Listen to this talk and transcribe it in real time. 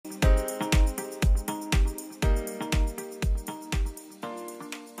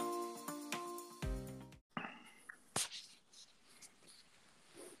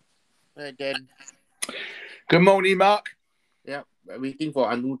Then, Good morning, Mark. yeah, waiting for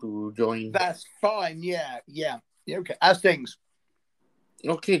Anu to join. That's fine. Yeah. Okay. How's things?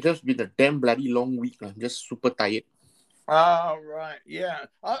 Okay, just been a damn bloody long week. I'm just super tired. Oh, right. Yeah.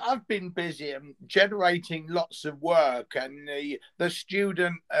 I've been busy and generating lots of work, and the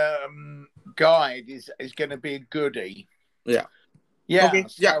student guide is going to be a goodie. Yeah. Yeah. Okay.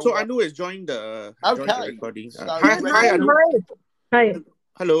 Yeah. So Anu has joined the okay. recording. So Hi, you hi, ready? Anu. Hi.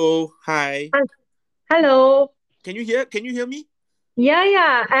 Hello. Hi. Hello. Can you hear? Can you hear me?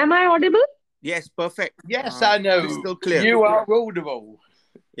 Yeah. Am I audible? Yes. Perfect. Yes, I know. Crystal clear. You are audible.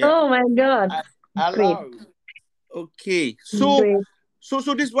 Yeah. Oh my God. Hello. Okay. So. Great. So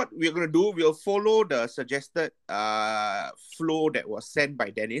this is what we're gonna do. We'll follow the suggested flow that was sent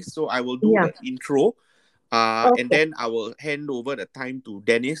by Dennis. So I will do Yeah. the intro, and Okay. then I will hand over the time to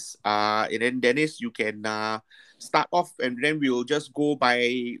Dennis. And then Dennis, you can start off, and then we'll just go by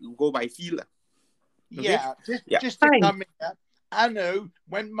feel. Okay? Yeah. Yeah. Just to Fine. come in. Anu,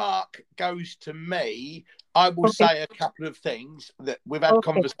 when Mark goes to me, I will Okay. say a couple of things that we've had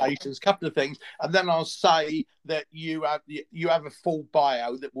Okay. conversations, couple of things, and then I'll say that you have a full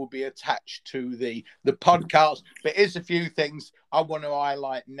bio that will be attached to the podcast. But here's a few things I want to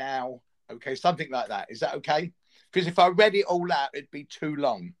highlight now. Okay, something like that. Is that okay? Because if I read it all out, it'd be too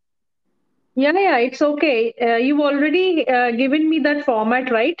long. Yeah. It's okay. You've already given me that format,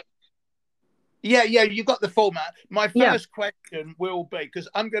 right? Yeah, you got the format. My Yeah. first question will be, because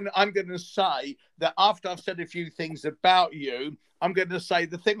I'm gonna say that after I've said a few things about you, I'm gonna say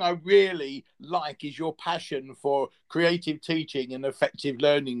the thing I really like is your passion for creative teaching and effective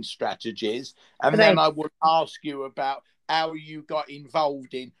learning strategies. And then Right. I will ask you about how you got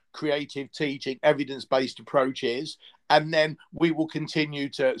involved in creative teaching, evidence-based approaches. And then we will continue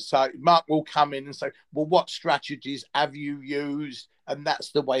to say, Mark will come in and say, well, what strategies have you used? And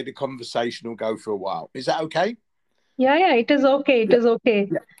that's the way the conversation will go for a while. Is that okay? Yeah. It is okay. It Yeah. is okay.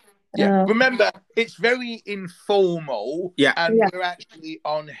 Yeah. Remember, it's very informal, Yeah. and Yeah. we're actually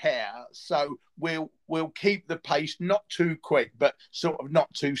on here, so we'll keep the pace not too quick, but sort of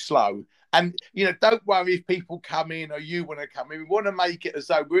not too slow. And don't worry if people come in or you want to come in. We want to make it as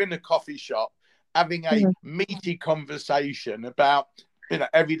though we're in a coffee shop having a meaty conversation about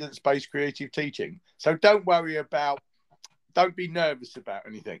evidence-based creative teaching. So don't be nervous about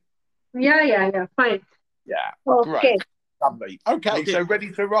anything. Yeah. Fine. Yeah, Okay. great. Lovely. Okay, so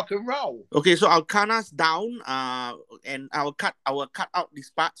ready to rock and roll. Okay, so I'll count us down, and I will cut out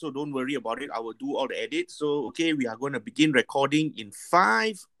this part, so don't worry about it. I will do all the edits. So okay, we are going to begin recording in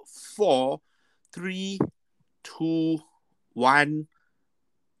 5, 4, 3, 2, 1.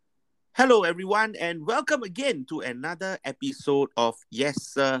 Hello everyone, and welcome again to another episode of Yes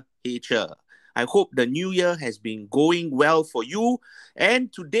Sir, Hey Sir. I hope the new year has been going well for you,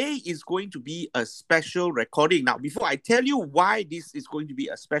 and today is going to be a special recording. Now, before I tell you why this is going to be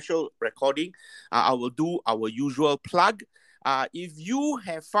a special recording, I will do our usual plug. If you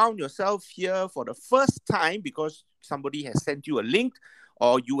have found yourself here for the first time because somebody has sent you a link,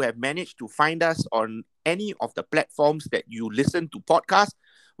 or you have managed to find us on any of the platforms that you listen to podcasts,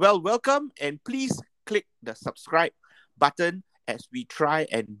 well, welcome, and please click the subscribe button as we try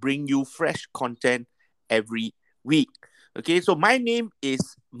and bring you fresh content every week. Okay, so my name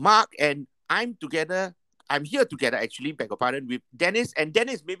is Mark, and I'm here together, actually, beg your pardon, with Dennis. And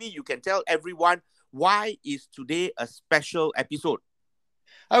Dennis, maybe you can tell everyone why is today a special episode.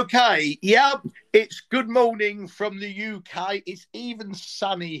 Okay, yeah, it's good morning from the UK. It's even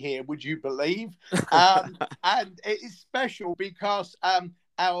sunny here, would you believe? And it is special because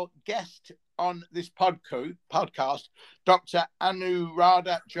our guest on this podcast, Dr.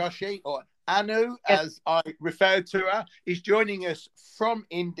 Anuradha Joshi, or Anu, as I refer to her, is joining us from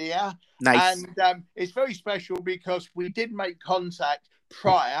India. Nice. And it's very special because we did make contact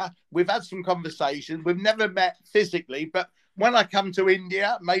prior. We've had some conversations. We've never met physically, but when I come to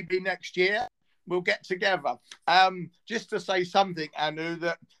India, maybe next year, we'll get together. Just to say something, Anu,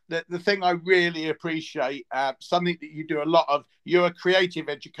 that the thing I really appreciate, something that you do a lot of, you're a creative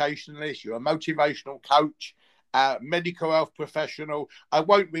educationalist, you're a motivational coach, medical health professional. I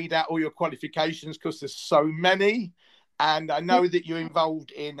won't read out all your qualifications because there's so many. And I know that you're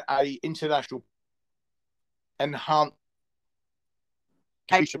involved in a international enhanced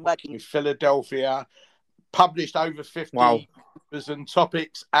education working in Philadelphia, published over 50 papers and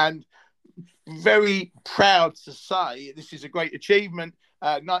topics, and very proud to say this is a great achievement.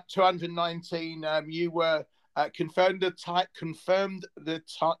 219, you were conferred.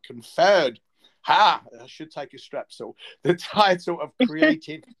 I should take a Strepsil. The title of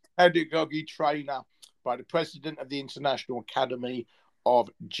Creative Pedagogy Trainer by the President of the International Academy of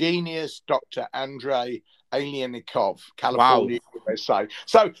genius, Dr. Andrei Alienikov, Wow. California, USA.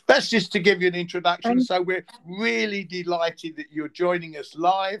 So that's just to give you an introduction. And So we're really delighted that you're joining us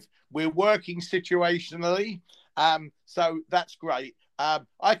live. We're working situationally. So that's great.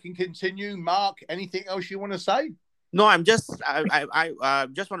 I can continue. Mark, anything else you want to say? No, I just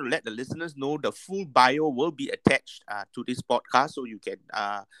want to let the listeners know the full bio will be attached to this podcast, so you can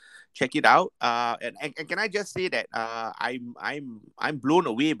check it out. And can I just say that I'm blown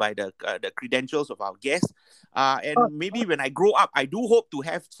away by the credentials of our guests. oh, And maybe when I grow up, I do hope to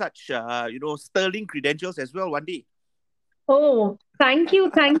have such sterling credentials as well one day. oh, thank you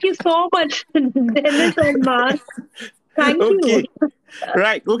so much, Dennis and Mark. Thank you. Okay.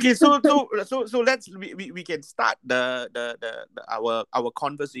 Right. Okay. So we can start our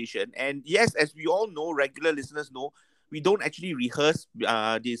conversation. And yes, as we all know, regular listeners know, we don't actually rehearse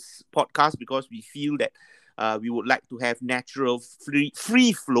this podcast because we feel that we would like to have natural,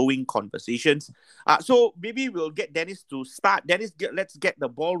 free flowing conversations. So maybe we'll get Dennis to start. Dennis, let's get the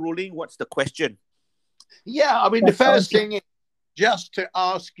ball rolling. What's the question? Yeah, I mean, the That's first awesome. thing is just to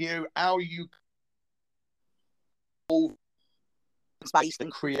ask you how you based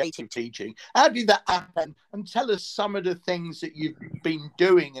and creative teaching. How did that happen? And tell us some of the things that you've been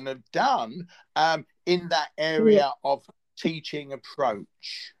doing and have done in that Yeah. area of teaching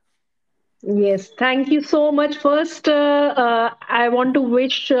approach. Yes, thank you so much. First, I want to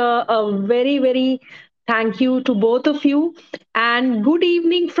wish a very, very thank you to both of you and good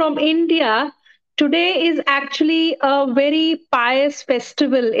evening from India. Today is actually a very pious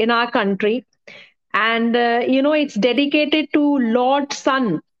festival in our country, and it's dedicated to Lord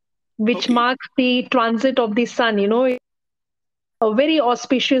Sun, which Okay. marks the transit of the sun. A very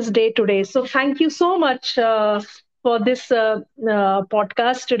auspicious day today. So, thank you so much for this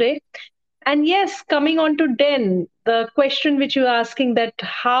podcast today. And yes, coming on to Den, the question which you're asking that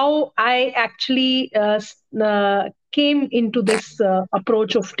how I actually came into this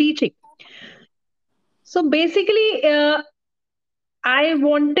approach of teaching. So basically, I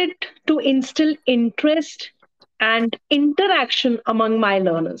wanted to instill interest and interaction among my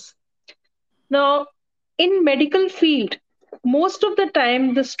learners. Now, in medical field, most of the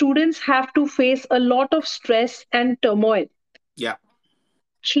time the students have to face a lot of stress and turmoil Yeah.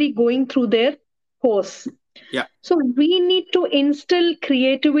 actually going through their course. Yeah. So we need to instill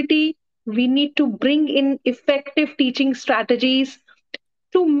creativity. We need to bring in effective teaching strategies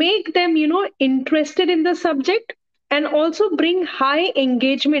to make them, interested in the subject and also bring high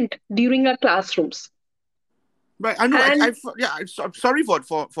engagement during our classrooms. Right, I know. And I'm sorry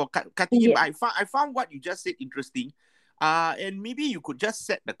for cutting in, yeah, but I found what you just said interesting. And maybe you could just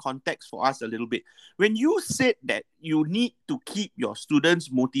set the context for us a little bit. When you said that you need to keep your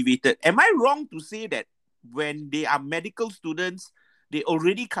students motivated, am I wrong to say that when they are medical students, they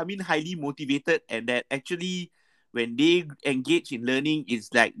already come in highly motivated, and that actually when they engage in learning,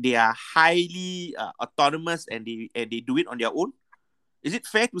 it's like they are highly autonomous and they do it on their own? Is it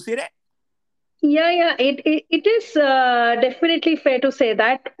fair to say that? it is definitely fair to say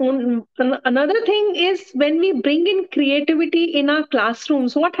that. Another thing is when we bring in creativity in our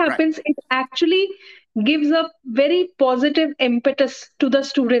classrooms, what Right. happens? It actually gives a very positive impetus to the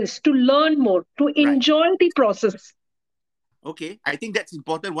students to learn more, to Right. enjoy the process. Okay, I think that's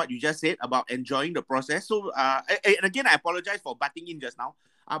important what you just said about enjoying the process. So, and again, I apologize for butting in just now.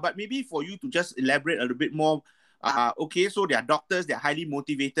 But maybe for you to just elaborate a little bit more. Okay, so they are doctors, they're highly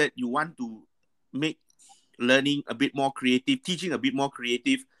motivated. You want to make learning a bit more creative, teaching a bit more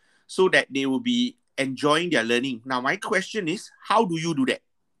creative, so that they will be enjoying their learning. Now, my question is, how do you do that?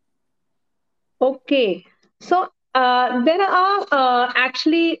 Okay. So there are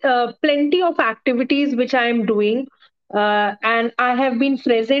actually plenty of activities which I am doing. And I have been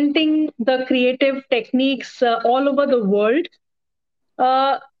presenting the creative techniques all over the world.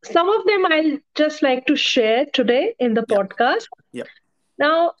 Some of them I'll just like to share today in the Yeah, podcast. yeah,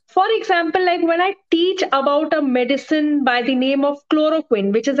 Now, for example, like when I teach about a medicine by the name of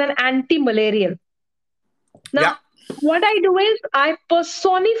chloroquine, which is an anti-malarial. yeah. Now, what I do is I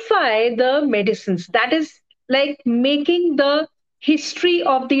personify the medicines. That is like making the history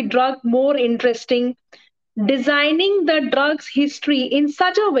of the drug more interesting, designing the drug's history in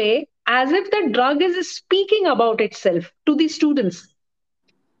such a way as if the drug is speaking about itself to the students.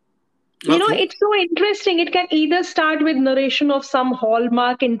 Okay. It's so interesting. It can either start with narration of some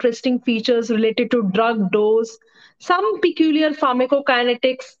hallmark interesting features related to drug dose, some peculiar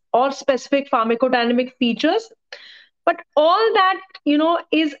pharmacokinetics or specific pharmacodynamic features, but all that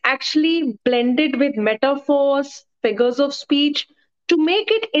is actually blended with metaphors, figures of speech to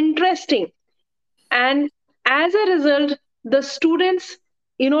make it interesting. And as a result, the students,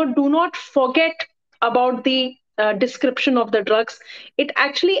 do not forget about the description of the drugs. It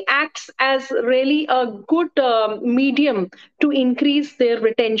actually acts as really a good medium to increase their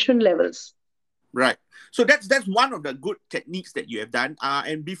retention levels. Right. So that's one of the good techniques that you have done.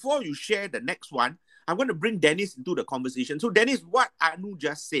 And before you share the next one, I'm going to bring Dennis into the conversation. So Dennis, what Anu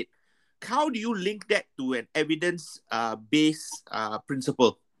just said, how do you link that to an evidence-based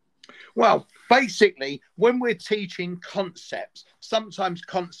principle? Well, basically, when we're teaching concepts, sometimes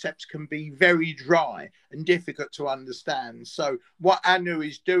concepts can be very dry and difficult to understand. So what Anu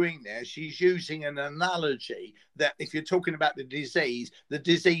is doing there, she's using an analogy that if you're talking about the disease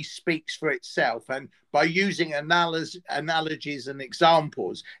speaks for itself. And by using analogies and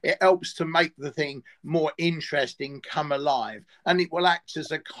examples, it helps to make the thing more interesting, come alive, and it will act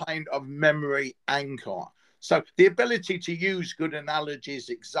as a kind of memory anchor. So the ability to use good analogies,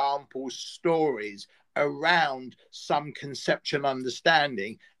 examples, stories around some conceptual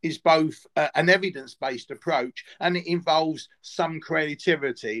understanding is both an evidence-based approach, and it involves some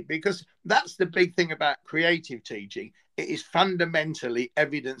creativity, because that's the big thing about creative teaching. It is fundamentally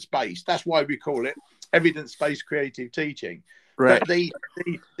evidence-based. That's why we call it evidence-based creative teaching. Right. But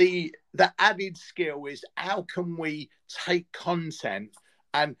the added skill is, how can we take content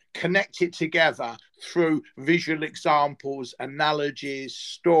and connect it together through visual examples, analogies,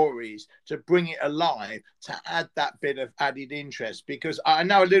 stories, to bring it alive, to add that bit of added interest. Because I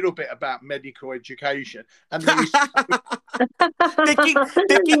know a little bit about medical education, and taking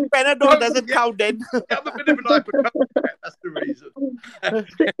Panadol doesn't count then. I'm a bit of an hypochondriac, that's the reason. As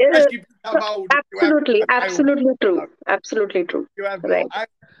you become older, absolutely true. Absolutely true. You have right.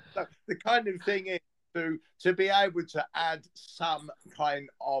 So the kind of thing is, to be able to add some kind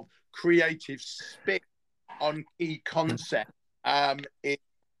of creative spin on key concept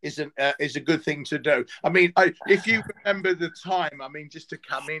is a good thing to do. I mean, if you remember the time, I mean, just to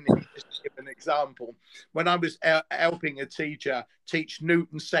come in and just give an example, when I was helping a teacher teach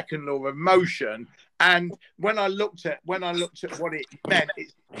Newton's second law of motion, and when I looked at what it meant,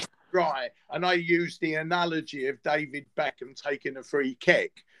 it's dry, and I used the analogy of David Beckham taking a free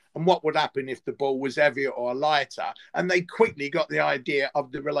kick. And what would happen if the ball was heavier or lighter? And they quickly got the idea of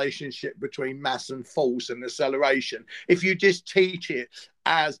the relationship between mass and force and acceleration. If you just teach it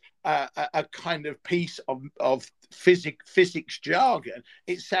as a kind of piece of physics jargon,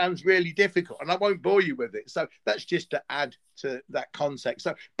 it sounds really difficult. And I won't bore you with it. So that's just to add to that context.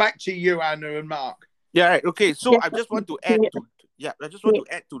 So back to you, Anu and Mark. Yeah, right. Okay. So I just want to add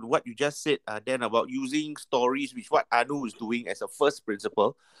to what you just said, then, about using stories, which what Anu is doing as a first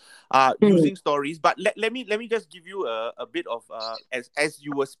principle, using stories. But let me just give you a bit of as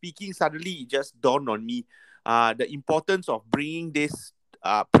you were speaking, suddenly it just dawned on me the importance of bringing these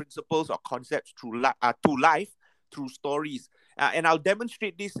principles or concepts to life through stories. And I'll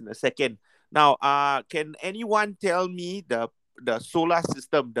demonstrate this in a second. Now, can anyone tell me the solar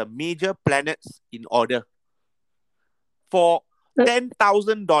system, the major planets in order? For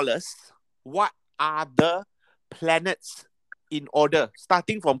 $10,000, what are the planets in order,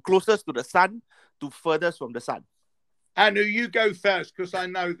 starting from closest to the sun to furthest from the sun? Anu, you go first, because I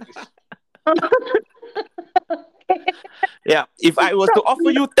know this. Yeah, if I was to offer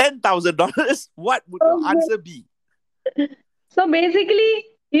you $10,000, what would your answer be? So basically,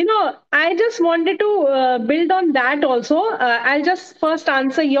 I just wanted to build on that also. I'll just first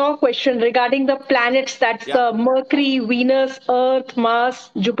answer your question regarding the planets. That's Mercury, Venus, Earth, Mars,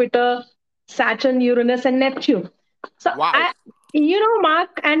 Jupiter, Saturn, Uranus, and Neptune. So, wow.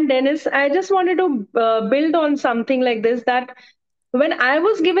 Mark and Dennis, I just wanted to build on something like this, that when I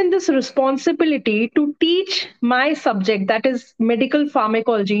was given this responsibility to teach my subject, that is medical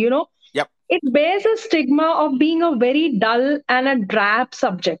pharmacology, it bears a stigma of being a very dull and a drab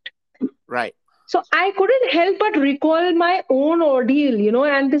subject. Right. So I couldn't help but recall my own ordeal,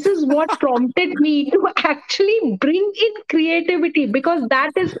 and this is what prompted me to actually bring in creativity, because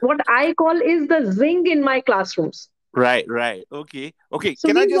that is what I call is the zing in my classrooms. Right. Okay. So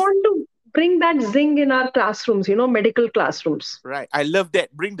want to bring that zing in our classrooms, medical classrooms. Right. I love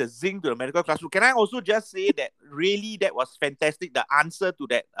that. Bring the zing to the medical classroom. Can I also just say that really that was fantastic, the answer to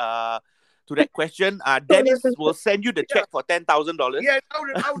that question. Dennis will send you the check for $10,000. Yeah, hold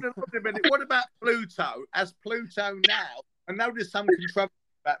on a minute. What about Pluto? As Pluto now, I know there's some controversy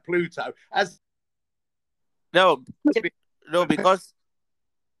about Pluto. No, because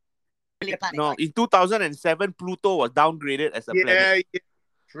in 2007, Pluto was downgraded as a planet. Yeah,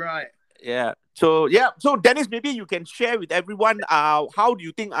 right. Yeah. So Dennis, maybe you can share with everyone how do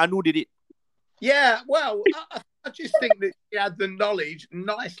you think Anu did it? Yeah, well, I just think that she had the knowledge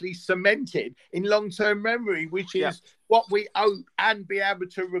nicely cemented in long-term memory, which is what we owe, and be able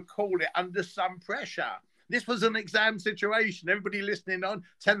to recall it under some pressure. This was an exam situation. Everybody listening on,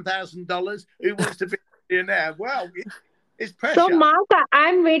 $10,000. Who wants to be a millionaire? Well, it's pressure. So, Mark,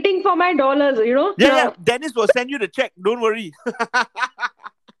 I'm waiting for my dollars, you know. Yeah. Dennis will send you the check. Don't worry.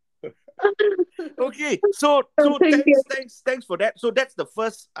 Okay. So thanks for that. So that's the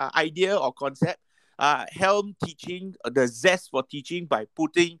first idea or concept. Helm teaching, the zest for teaching by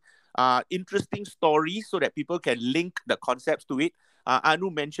putting interesting stories so that people can link the concepts to it. Anu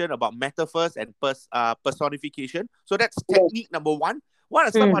mentioned about metaphors and personification. So that's technique number one. What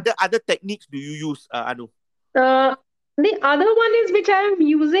are some other techniques do you use, Anu? The other one is which I am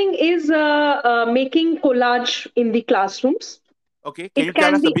using is making collage in the classrooms. Okay, can you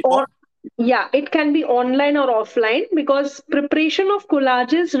tell us a bit more? Yeah, it can be online or offline, because preparation of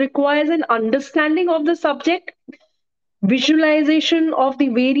collages requires an understanding of the subject, visualization of the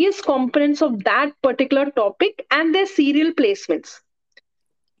various components of that particular topic, and their serial placements.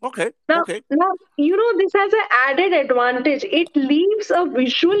 Okay. Now, you know, this has an added advantage. It leaves a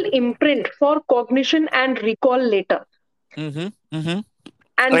visual imprint for cognition and recall later. And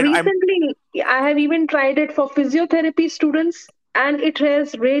recently, I have even tried it for physiotherapy students, and it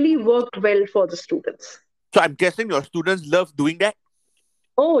has really worked well for the students. So I'm guessing your students love doing that?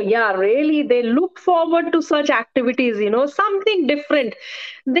 Oh, yeah, really. They look forward to such activities, you know, something different.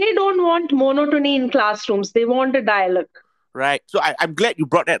 They don't want monotony in classrooms. They want a dialogue. Right. So I'm glad you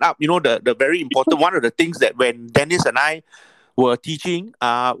brought that up. You know, the very important, one of the things that when Dennis and I were teaching,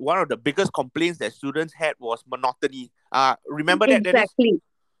 one of the biggest complaints that students had was monotony. Remember that, Dennis? Exactly.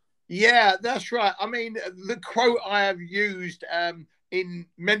 Yeah, that's right. I mean, the quote I have used in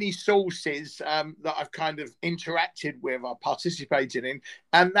many sources that I've kind of interacted with or participated in,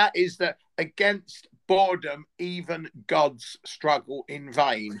 and that is that against boredom, even gods struggle in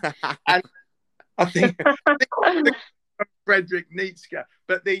vain. And I think Friedrich Nietzsche,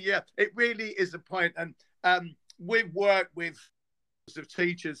 but it really is a point. And we've worked with of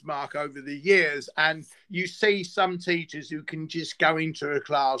teachers, Mark, over the years, and you see some teachers who can just go into a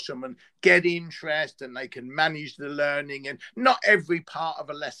classroom and get interest, and they can manage the learning, and not every part of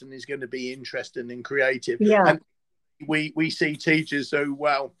a lesson is going to be interesting and creative. And we see teachers who,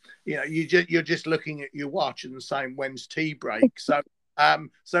 well, you know, you're just looking at your watch and saying, when's tea break? So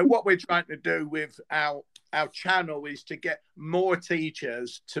what we're trying to do with our channel is to get more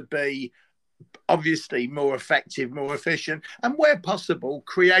teachers to be obviously more effective, more efficient, and where possible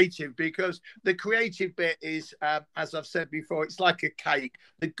creative, because the creative bit is, as I've said before, it's like a cake.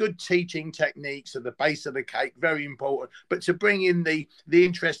 The good teaching techniques are the base of the cake, very important, but to bring in the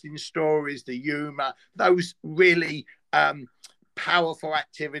interesting stories, the humor, those really powerful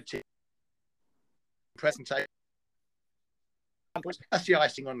activities, presentation, that's the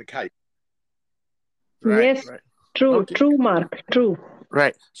icing on the cake. Yes, true, Mark, true.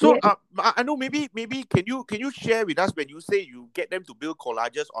 Right. So I know maybe can you share with us, when you say you get them to build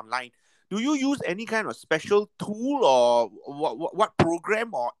collages online, do you use any kind of special tool, or what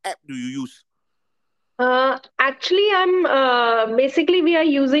program or app do you use? Actually, basically we are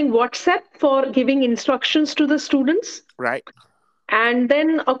using WhatsApp for giving instructions to the students. Right. And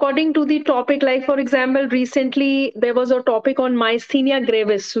then according to the topic, like for example, recently there was a topic on myasthenia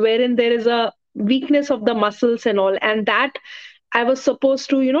gravis, wherein there is a weakness of the muscles and all, and that I was supposed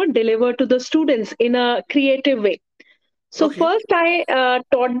to, you know, deliver to the students in a creative way. So first I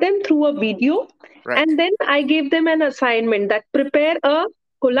taught them through a video, and then I gave them an assignment that prepare a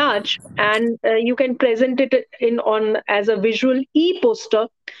collage, and you can present it as a visual e-poster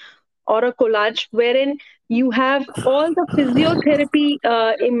or a collage, wherein you have all the physiotherapy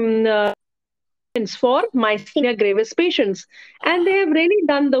for myasthenia gravis patients, and they have really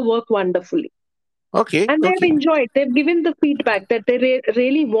done the work wonderfully. And they've enjoyed. They've given the feedback that they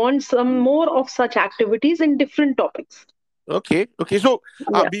really want some more of such activities in different topics. Okay. So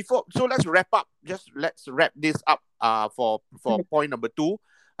let's wrap up. Let's wrap this up for point number 2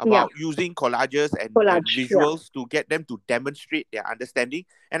 about using collages and visuals to get them to demonstrate their understanding.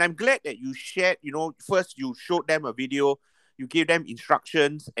 And I'm glad that you shared, you know, first you showed them a video, you gave them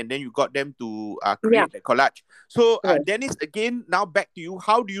instructions, and then you got them to create the collage. So Dennis, again, now back to you.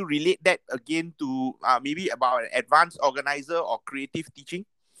 How do you relate that again to maybe about an advanced organizer or creative teaching?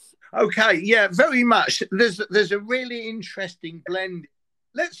 Okay, yeah, very much. There's a really interesting blend.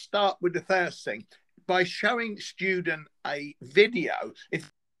 Let's start with the first thing. By showing student a video, it's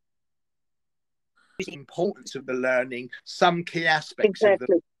the importance of the learning, some key aspects of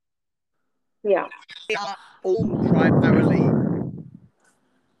the they are all primarily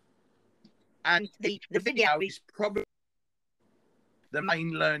And the video is probably the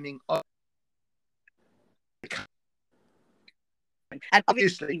main learning of. And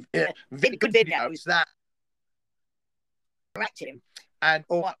obviously, very good videos that interactive and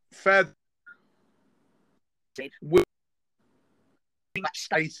or further will much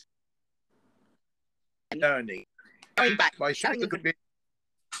space learning. Going back by showing the good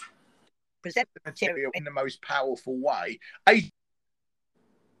present the material in the most powerful way. A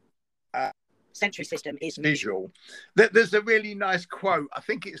sensory system is visual. There's a really nice quote. I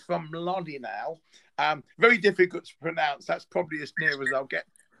think it's from Lottie now. Very difficult to pronounce. That's probably as near as I'll get.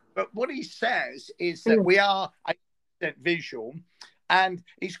 But what he says is that we are 80% visual. And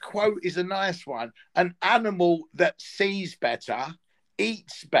his quote is a nice one. An animal that sees better,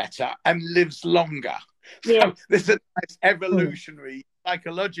 eats better, and lives longer. Yeah. So there's a nice evolutionary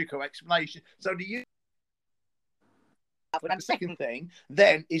psychological explanation. So do you? And the second thing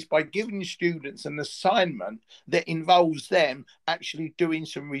then is by giving students an assignment that involves them actually doing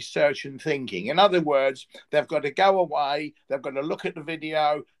some research and thinking. In other words, they've got to go away, they've got to look at the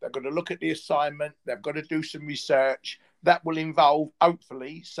video, they've got to look at the assignment, they've got to do some research. That will involve,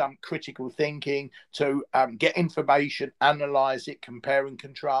 hopefully, some critical thinking to get information, analyse it, compare and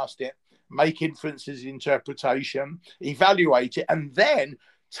contrast it, make inferences, interpretation, evaluate it, and then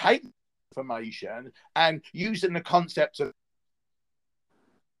take information and using the concept of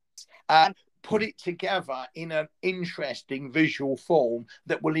put it together in an interesting visual form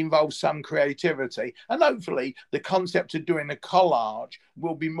that will involve some creativity. And hopefully the concept of doing a collage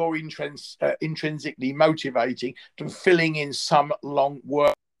will be more intrinsically motivating than filling in some long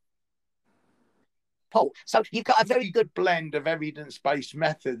work. Paul, so you've got a very good blend of evidence-based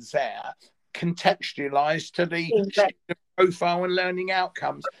methods there, contextualised to the student profile and learning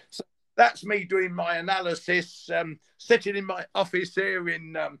outcomes. So that's me doing my analysis, sitting in my office here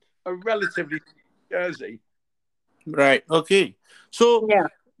in a relatively Jersey. Right. Okay. So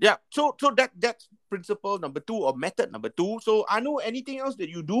yeah. So that's principle number 2 or method number 2. So Anu, anything else that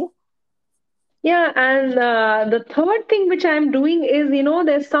you do? Yeah, and the third thing which I'm doing is,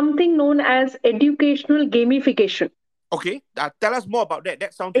 there's something known as educational gamification. Okay. Tell us more about that.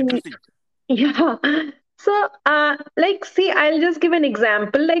 That sounds interesting. Yeah. So, see, I'll just give an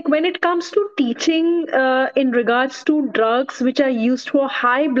example. Like when it comes to teaching in regards to drugs which are used for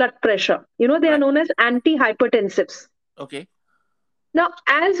high blood pressure, they are known as antihypertensives. Okay. Now,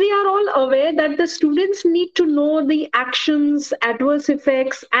 as we are all aware that the students need to know the actions, adverse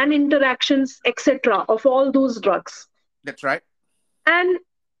effects, and interactions, etc., of all those drugs. That's right. And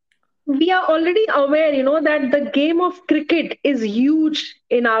we are already aware, that the game of cricket is huge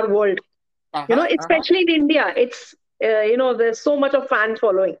in our world. Especially in India, it's there's so much of fan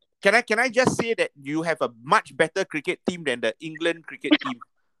following. Can I just say that you have a much better cricket team than the England cricket team?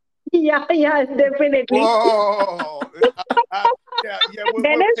 Yeah, definitely. Whoa. We'll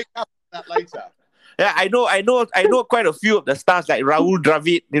pick up that later. Yeah, I know quite a few of the stars like Rahul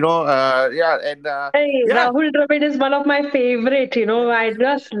Dravid, Rahul Dravid is one of my favorite, I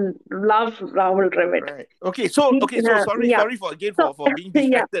just love Rahul Dravid. Right. Okay, so sorry for being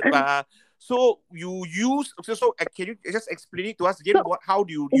distracted. So you use, can you just explain it to us again? How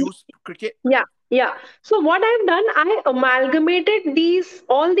do you use cricket? Yeah. So what I've done, I amalgamated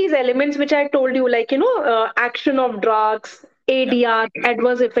all these elements which I told you, like, action of drugs, ADR,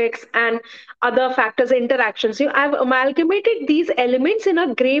 adverse effects, and other factors, interactions. I've amalgamated these elements in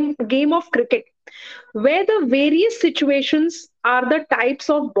a game of cricket, where the various situations are the types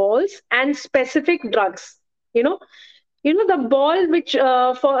of balls and specific drugs. The ball which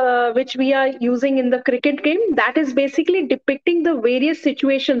we are using in the cricket game, that is basically depicting the various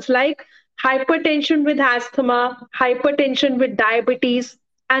situations like hypertension with asthma, hypertension with diabetes,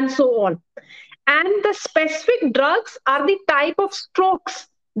 and so on. And the specific drugs are the type of strokes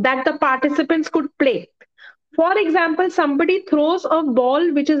that the participants could play. For example, somebody throws a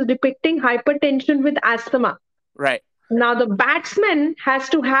ball which is depicting hypertension with asthma. Right. Now, the batsman has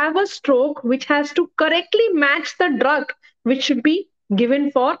to have a stroke which has to correctly match the drug which should be given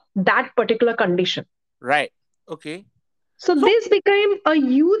for that particular condition. Right. Okay. So this became a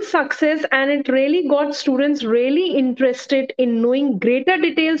huge success, and it really got students really interested in knowing greater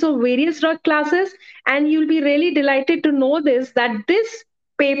details of various drug classes. And you'll be really delighted to know that this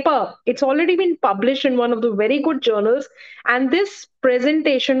paper, it's already been published in one of the very good journals, and this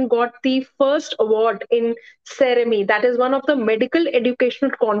presentation got the first award in CEREMI, that is one of the medical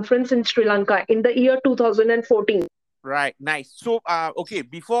educational conference in Sri Lanka in the year 2014. Right, nice. So okay,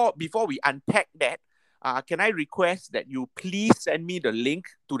 before we unpack that, can I request that you please send me the link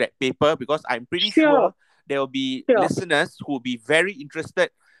to that paper, because I'm pretty sure there will be listeners who will be very interested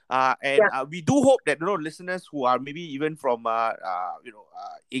And we do hope that listeners who are maybe even from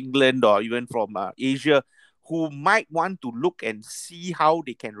England or even from Asia, who might want to look and see how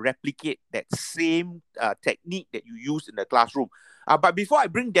they can replicate that same technique that you use in the classroom. But before I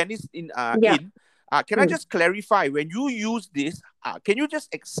bring Dennis in, can I just clarify, when you use this, can you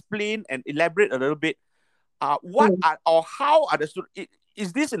just explain and elaborate a little bit what are, or how are the students,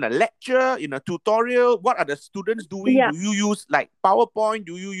 is this in a lecture, in a tutorial? What are the students doing? Yeah. Do you use like PowerPoint?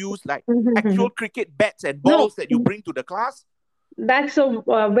 Do you use like actual cricket bats and balls that you bring to the class? That's a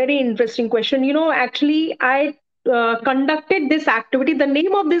very interesting question. Actually, I conducted this activity. The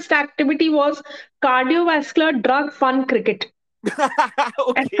name of this activity was Cardiovascular Drug Fun Cricket.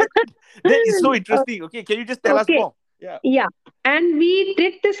 Okay, that is so interesting. Okay, can you just tell us Okay. more? Yeah. Yeah. And we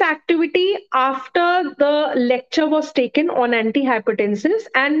did this activity after the lecture was taken on antihypertensives.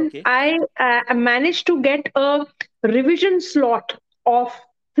 And Okay. I managed to get a revision slot of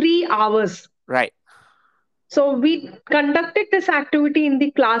 3 hours. Right. So we conducted this activity in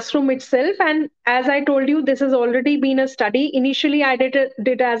the classroom itself. And as I told you, this has already been a study. Initially, I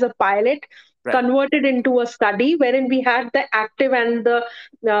did as a pilot, Right. converted into a study wherein we had the active and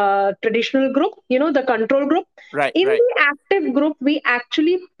the traditional group, the control group. Right. In Right. the active group, we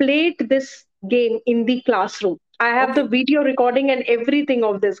actually played this game in the classroom. I have the video recording and everything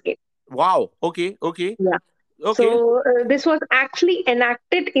of this game. Wow. Okay. Okay. Yeah. Okay. So this was actually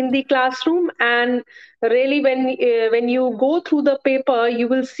enacted in the classroom, and really, when you go through the paper, you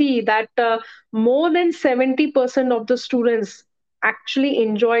will see that more than 70% of the students actually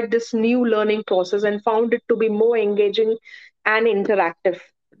enjoyed this new learning process and found it to be more engaging and interactive.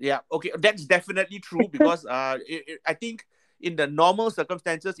 Yeah. Okay. That's definitely true, because I think in the normal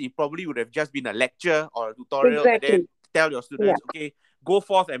circumstances, it probably would have just been a lecture or a tutorial, and then Exactly. tell your students, Yeah. okay, go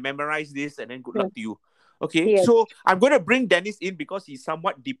forth and memorize this, and then good luck to you. Okay, Yes. so I'm going to bring Dennis in because he's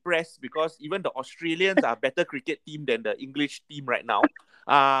somewhat depressed, because even the Australians are a better cricket team than the English team right now.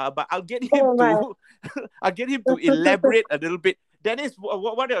 But I'll get him I'll get him to elaborate a little bit. Dennis,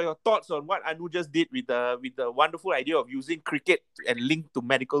 what are your thoughts on what Anu just did with the wonderful idea of using cricket and linked to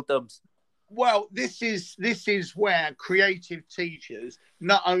medical terms? Well, this is where creative teachers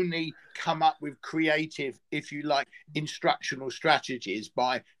not only come up with creative, if you like, instructional strategies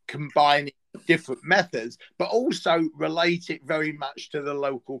by combining different methods, but also relate it very much to the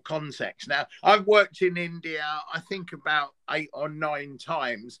local context. Now, I've worked in India, I think about 8 or 9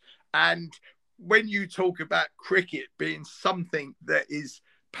 times, and when you talk about cricket being something that is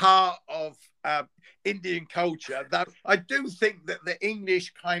part of Indian culture, that I do think that the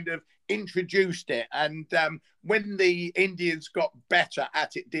English kind of introduced it, and when the Indians got better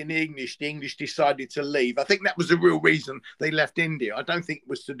at it than the English decided to leave. I think that was the real reason they left India. I don't think it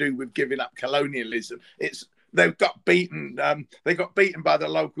was to do with giving up colonialism. They got beaten. They got beaten by the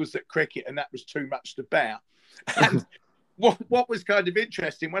locals at cricket, and that was too much to bear. And what was kind of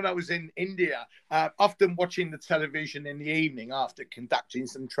interesting, when I was in India, often watching the television in the evening after conducting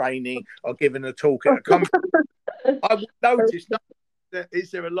some training or giving a talk at a conference, I would notice not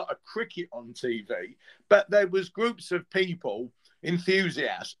is there a lot of cricket on TV, but there was groups of people,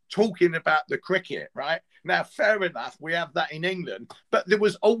 enthusiasts, talking about the cricket, right? Now, fair enough, we have that in England, but there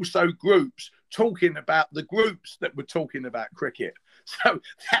was also groups talking about the groups that were talking about cricket. So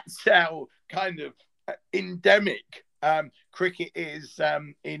that's how kind of endemic cricket is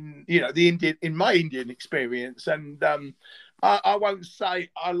in my Indian experience. And I won't say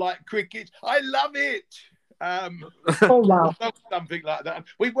I like cricket. I love it. Oh, wow. Something like that.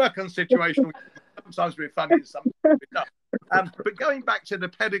 We work on situational. Sometimes we're funny and sometimes we're not. But going back to the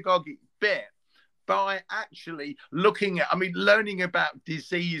pedagogic bit, by actually learning about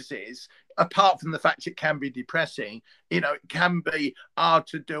diseases, apart from the fact it can be depressing, it can be hard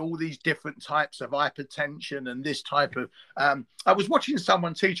to do all these different types of hypertension and this type of. I was watching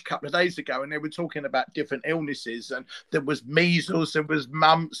someone teach a couple of days ago, and they were talking about different illnesses, and there was measles, there was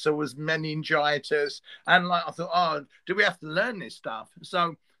mumps, there was meningitis, and I thought, do we have to learn this stuff?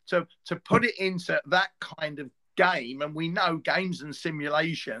 So to put it into that kind of game, and we know games and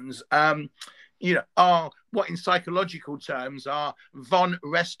simulations, are what in psychological terms are von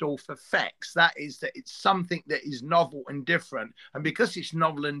Restorff effects. That is that it's something that is novel and different. And because it's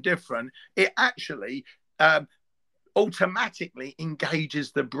novel and different, it actually automatically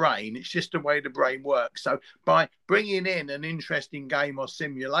engages the brain. It's just the way the brain works. So by bringing in an interesting game or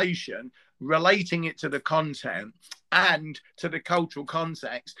simulation, relating it to the content and to the cultural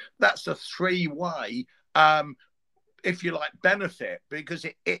context, that's a three-way if you like, benefit, because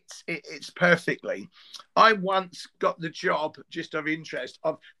it's perfectly. I once got the job, just of interest,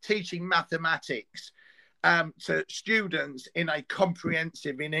 of teaching mathematics to students in a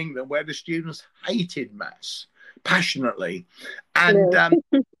comprehensive in England where the students hated maths passionately. And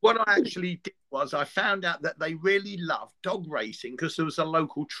what I actually did was I found out that they really loved dog racing because there was a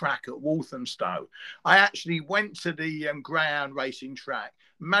local track at Walthamstow. I actually went to the greyhound racing track,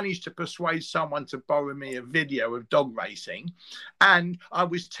 managed to persuade someone to borrow me a video of dog racing, and I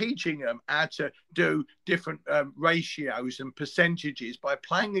was teaching them how to do different ratios and percentages by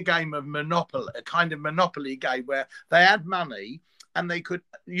playing a game of Monopoly, a kind of Monopoly game where they had money and they could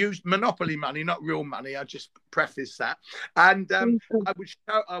use Monopoly money, not real money. I just preface that. And I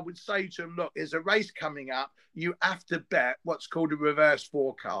would say to them, look, there's a race coming up. You have to bet what's called a reverse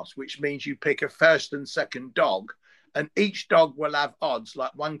forecast, which means you pick a first and second dog, and each dog will have odds.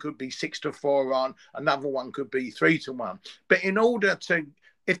 Like one could be 6-4 on, another one could be 3-1. But in order to,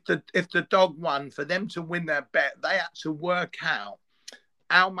 if the dog won, for them to win their bet, they had to work out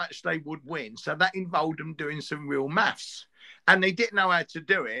how much they would win. So that involved them doing some real maths. And they didn't know how to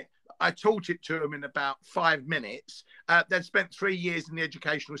do it. I taught it to them in about 5 minutes. They'd spent 3 years in the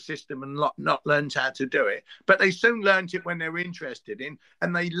educational system and not learned how to do it. But they soon learned it when they were interested in,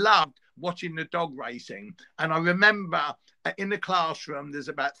 and they loved watching the dog racing. And I remember in the classroom, there's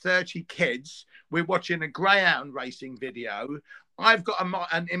about 30 kids. We're watching a greyhound racing video. I've got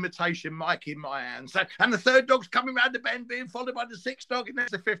an imitation mic in my hand. So, and the third dog's coming around the bend, being followed by the sixth dog, and there's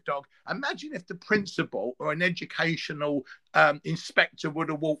the fifth dog. Imagine if the principal or an educational inspector would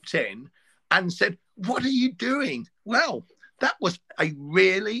have walked in and said, "What are you doing?" Well, that was a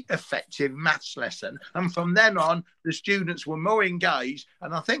really effective maths lesson. And from then on, the students were more engaged.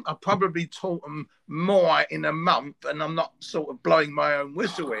 And I think I probably taught them more in a month, and I'm not sort of blowing my own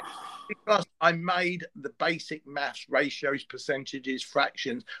whistle with, because I made the basic maths, ratios, percentages,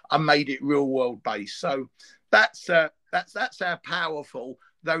 fractions. I made it real world based. So that's how powerful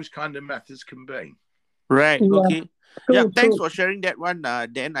those kind of methods can be. Right. Yeah. Okay. True, Yeah. Thanks true. for sharing that one,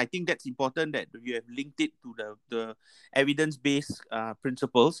 Dan. I think that's important that you have linked it to the evidence-based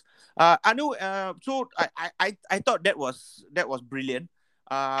principles. I know. So I thought that was brilliant.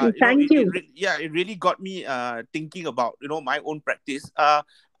 Thank you. It really got me thinking about my own practice. Are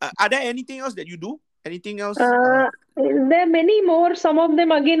there anything else that you do? Anything else? There are many more. Some of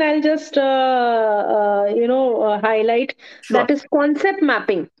them, again, I'll just highlight. Sure. That is concept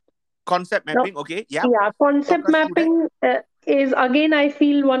mapping. Concept Now, mapping. Okay. Yeah. yeah, concept Talk us through that. mapping is, again, I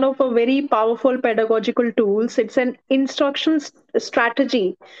feel, one of a very powerful pedagogical tools. It's an instruction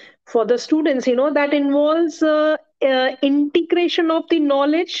strategy for the students, that involves integration of the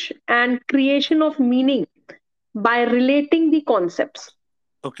knowledge and creation of meaning by relating the concepts.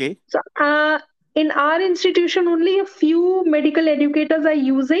 Okay. So, in our institution, only a few medical educators are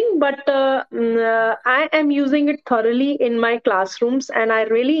using, but I am using it thoroughly in my classrooms, and I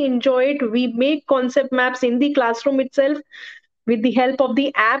really enjoy it. We make concept maps in the classroom itself with the help of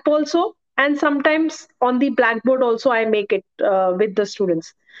the app also, and sometimes on the Blackboard also I make it with the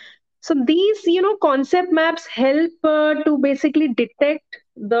students. So these, concept maps help to basically detect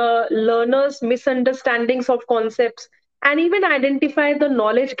the learners' misunderstandings of concepts and even identify the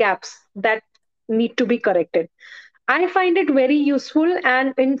knowledge gaps that need to be corrected. I find it very useful.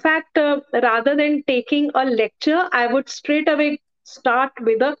 And in fact, rather than taking a lecture, I would straight away start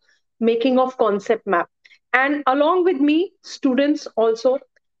with a making of concept map. And along with me, students also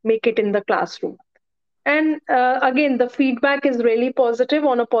make it in the classroom. And again, the feedback is really positive.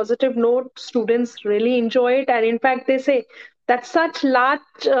 On a positive note, students really enjoy it. And in fact, they say that such large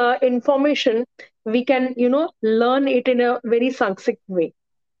information, we can, learn it in a very succinct way.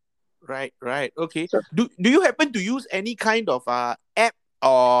 Right. Okay. So, Do you happen to use any kind of app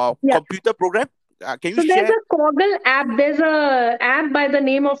or yeah. computer program? Can So you there's share? a Coggle app. There's a app by the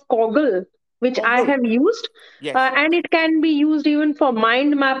name of Coggle, which I Coggle. have used, Yes. and it can be used even for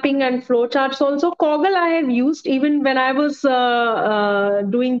mind mapping and flowcharts. Also, Coggle I have used even when I was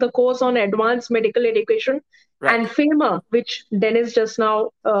doing the course on advanced medical education, Right. and FAMA, which Dennis just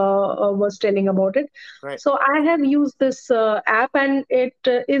now was telling about it. Right. So I have used this app, and it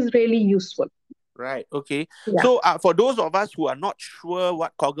is really useful. Right. Okay. Yeah. So for those of us who are not sure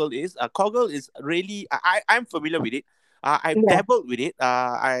what Coggle is really I'm familiar with it. I've Yeah. dabbled with it.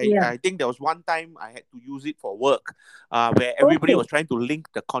 Yeah. I think there was one time I had to use it for work, where everybody Okay. was trying to link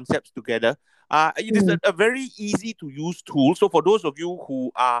the concepts together. It is Mm. a very easy to use tool. So for those of you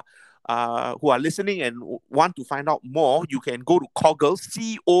who are listening and want to find out more, you can go to Coggle,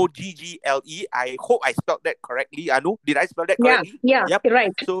 Coggle. I hope I spelled that correctly. Anu, did I spell that correctly? Yeah, Yep.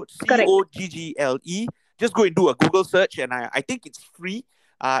 right. So Correct. Coggle. Just go and do a Google search, and I think it's free.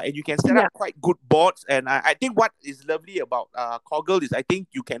 And you can set Yeah. up quite good boards. And I think what is lovely about Coggle is I think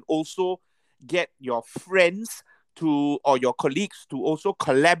you can also get your friends to or your colleagues to also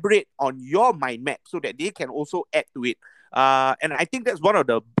collaborate on your mind map so that they can also add to it. And I think that's one of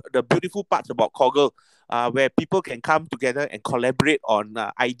the beautiful parts about Coggle, where people can come together and collaborate on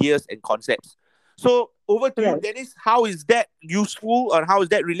ideas and concepts. So over to you, Right. Dennis. How is that useful, or how does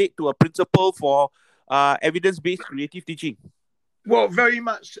that relate to a principle for evidence-based creative teaching? Well, very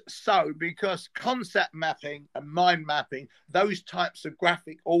much so, because concept mapping and mind mapping, those types of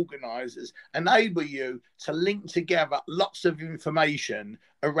graphic organizers enable you to link together lots of information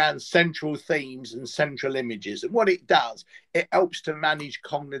around central themes and central images. And what it does, it helps to manage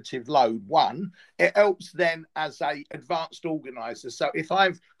cognitive load. One, it helps then as a advanced organizer. So if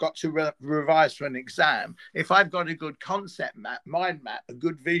I've got to revise for an exam, if I've got a good concept map, mind map, a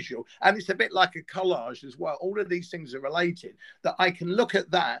good visual, and it's a bit like a collage as well, all of these things are related, that I can look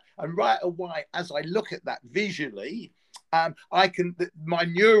at that, and right away, as I look at that visually, my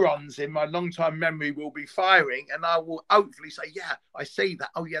neurons in my long-time memory will be firing, and I will hopefully say, yeah, I see that.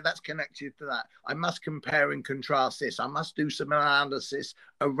 Oh yeah, that's connected to that. I must compare and contrast this. I must do some analysis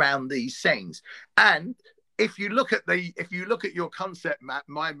around these things. And if you look at your concept map,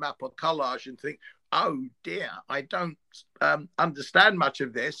 mind map, or collage and think, oh dear, I don't understand much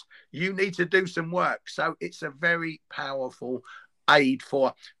of this, you need to do some work. So it's a very powerful aid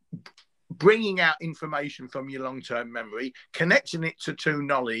for bringing out information from your long-term memory, connecting it to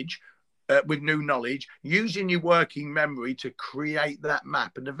knowledge, with new knowledge, using your working memory to create that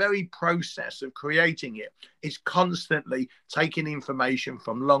map. And the very process of creating it is constantly taking information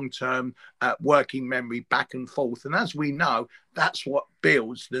from long-term working memory back and forth. And as we know, that's what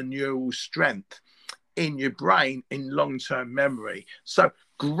builds the neural strength in your brain in long-term memory. So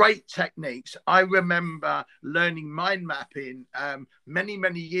great techniques. I remember learning mind mapping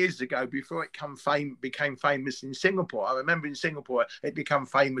many years ago, before it became famous in Singapore. I remember in Singapore it became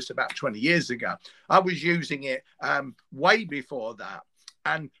famous about 20 years ago. I was using it way before that,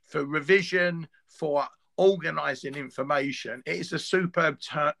 and for revision, for organizing information. It is a superb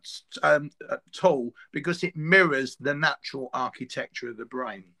tool because it mirrors the natural architecture of the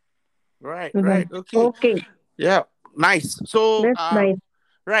brain. Right, Mhm. right. Okay. Okay, Yeah, nice. So, that's nice.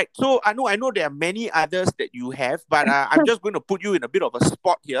 right. So I know there are many others that you have, but I'm just going to put you in a bit of a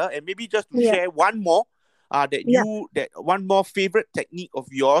spot here, and maybe just to Yeah, share one more, yeah. that one more favorite technique of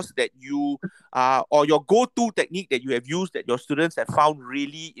yours that you or your go-to technique that you have used that your students have found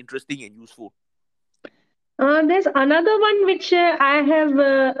really interesting and useful. There's another one which I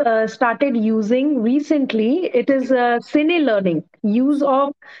have started using recently. It Okay. is cine learning, use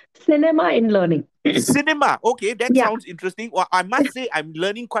of cinema in learning. Cinema. Okay, that Yeah, sounds interesting. Well, I must say I'm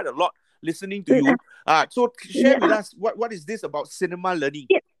learning quite a lot listening to you. So share with yeah, us what is this about cinema learning?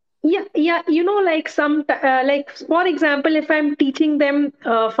 yeah, yeah. You know, like like for example, if I'm teaching them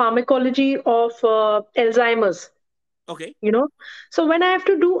pharmacology of Alzheimer's, Okay. you know, so when I have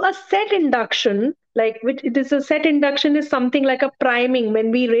to do a set induction, like which it is a set induction is something like a priming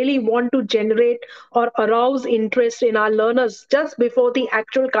when we really want to generate or arouse interest in our learners just before the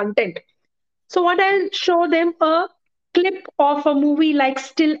actual content. So what I'll show them a clip of a movie like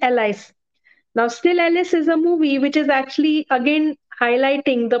Still Alice. Now Still Alice is a movie which is actually again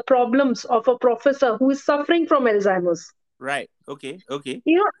highlighting the problems of a professor who is suffering from Alzheimer's. Right. Okay. Okay.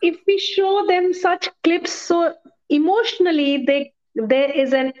 You know, if we show them such clips, so emotionally there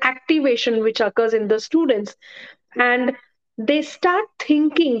is an activation which occurs in the students, and they start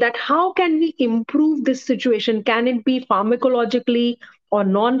thinking that how can we improve this situation, can it be pharmacologically or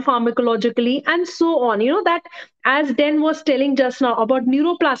non-pharmacologically, and so on. You know, that as Den was telling just now about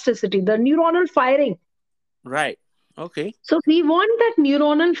neuroplasticity, the neuronal firing. Right. Okay. So we want that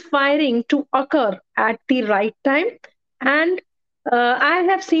neuronal firing to occur at the right time. And I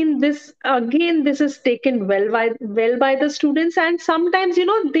have seen this again. This is taken well by the students, and sometimes you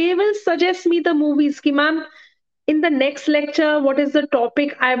know they will suggest me the movies. Ki, ma'am, in the next lecture, what is the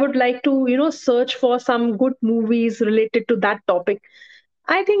topic? I would like to search for some good movies related to that topic.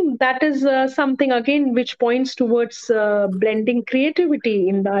 I think that is something again which points towards blending creativity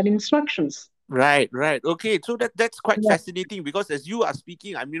in our instructions. Right, right. Okay, so that's quite Yeah. fascinating because as you are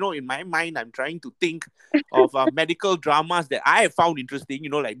speaking, I'm in my mind, I'm trying to think of medical dramas that I have found interesting.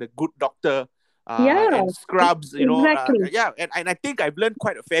 Like The Good Doctor, Yeah, and Scrubs. exactly. Yeah, and I think I've learned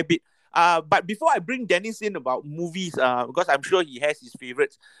quite a fair bit. But before I bring Dennis in about movies, because I'm sure he has his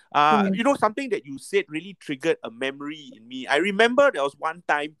favorites. Mm. Something that you said really triggered a memory in me. I remember there was one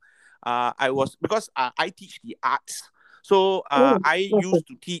time, because I teach the arts. So Oh, I okay. used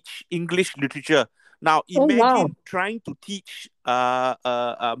to teach English literature. Now Oh, wow. imagine trying to teach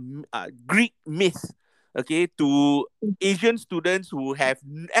Greek myth okay, to Asian students who have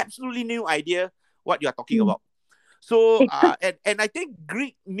absolutely no idea what you are talking about. So, and I think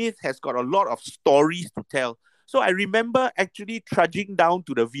Greek myth has got a lot of stories to tell. So I remember actually trudging down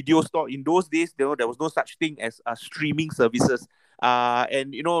to the video store. In those days, there was no such thing as streaming services.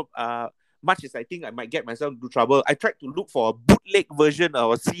 And much as I think I might get myself into trouble, I tried to look for a bootleg version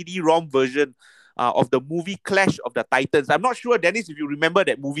or a CD-ROM version of the movie Clash of the Titans. I'm not sure, Dennis, if you remember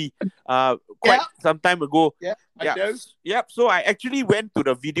that movie quite some time ago. Yeah, I do. Yep. So I actually went to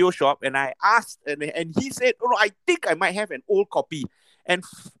the video shop and I asked, and he said, "Oh no, I think I might have an old copy." And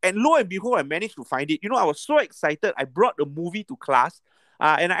lo and behold, I managed to find it. I was so excited. I brought the movie to class.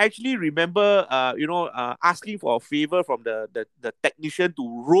 And I actually remember, asking for a favor from the technician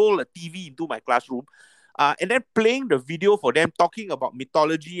to roll a TV into my classroom, and then playing the video for them, talking about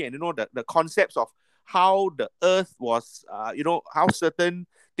mythology and the concepts of how the earth was, how certain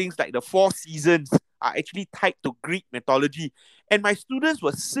things like the 4 seasons are actually tied to Greek mythology. And my students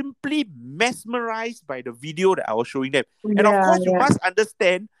were simply mesmerized by the video that I was showing them. And of course, you must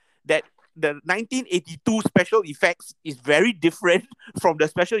understand that the 1982 special effects is very different from the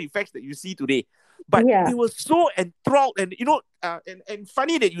special effects that you see today. But it was so enthralled, and and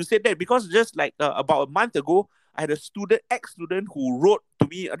funny that you said that, because just like about a month ago, I had a ex-student who wrote to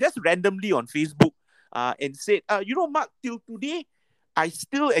me just randomly on Facebook and said, Mark, till today, I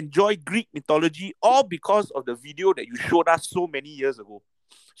still enjoy Greek mythology, all because of the video that you showed us so many years ago.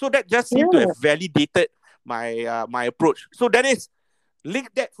 So that just seemed to have validated my approach. So Dennis, link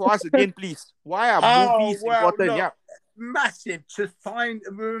that for us again, please. Why are movies important? Look, yeah. Massive to find.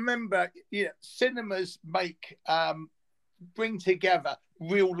 Remember, cinemas bring together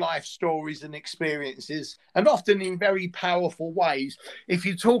real life stories and experiences, and often in very powerful ways. If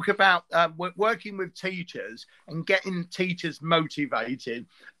you talk about working with teachers and getting teachers motivated,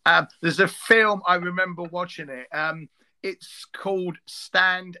 there's a film I remember watching it. It's called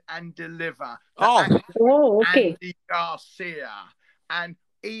Stand and Deliver. Okay. Andy Garcia. And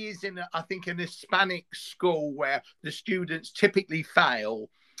he is I think, an Hispanic school where the students typically fail.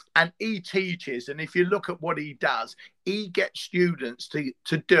 And he teaches, and if you look at what he does, he gets students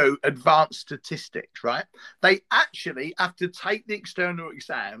to do advanced statistics, right? They actually have to take the external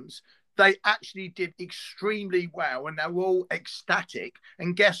exams. They actually did extremely well, and they were all ecstatic.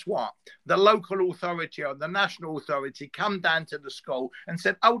 And guess what? The local authority or the national authority come down to the school and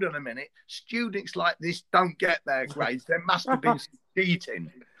said, hold on a minute, students like this don't get their grades. There must have been some cheating.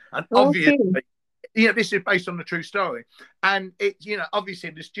 And obviously, this is based on a true story. And obviously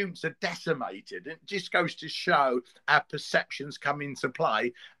the students are decimated. It just goes to show our perceptions come into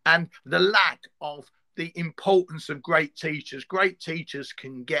play and the lack of the importance of great teachers. Great teachers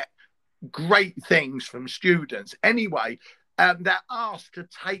can get great things from students. Anyway, they're asked to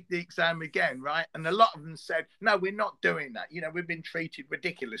take the exam again, right? And a lot of them said, no, we're not doing that. We've been treated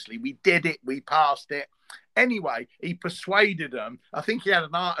ridiculously. We did it. We passed it. Anyway, he persuaded them. I think he had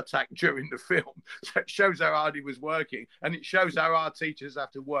an heart attack during the film. So it shows how hard he was working, and it shows how our teachers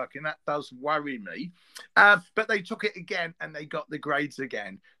have to work, and that does worry me. But they took it again, and they got the grades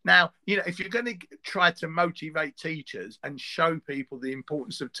again. Now, if you're going to try to motivate teachers and show people the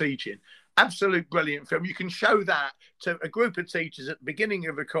importance of teaching, absolute brilliant film. You can show that to a group of teachers at the beginning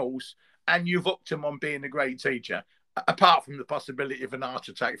of a course, and you've hooked them on being a great teacher, apart from the possibility of an heart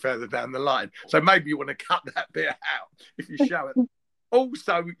attack further down the line. So maybe you want to cut that bit out if you show it.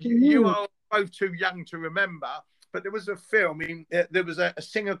 Also, you are both too young to remember, but there was a film, there was a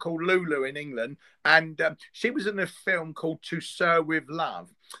singer called Lulu in England, and she was in a film called To Sir With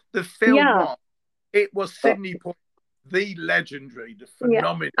Love. The film was Sidney Poitier, the legendary, the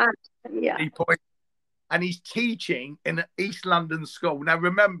phenomenal Sidney Poitier. And he's teaching in an East London school. Now,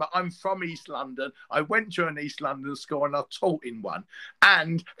 remember, I'm from East London. I went to an East London school and I taught in one.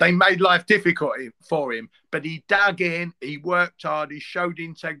 And they made life difficult for him. But he dug in, he worked hard, he showed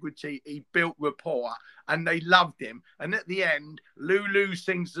integrity, he built rapport, and they loved him. And at the end, Lulu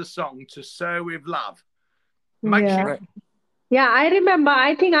sings the song To Sir With Love. Yeah, I remember.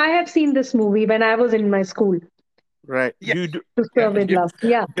 I think I have seen this movie when I was in my school. Right. Yes. You do. To Sir With Love.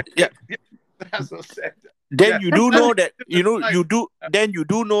 Yeah. As I said. Then you do know that Then you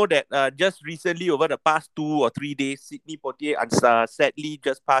do know that just recently, over the past 2 or 3 days, Sidney Poitier sadly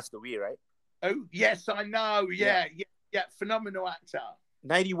just passed away, right? Oh yes, I know. Yeah. Phenomenal actor.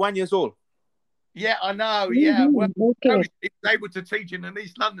 91 years old. Yeah, I know. Yeah, well, Okay. he was able to teach in an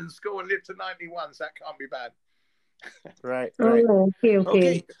East London school and live to 91, so that can't be bad. Right. Oh,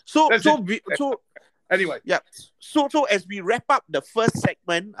 okay. So Anyway, Yeah. So as we wrap up the first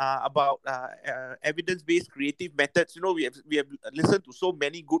segment about evidence-based creative methods, we have listened to so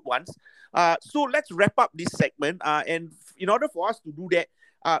many good ones. So let's wrap up this segment. And in order for us to do that,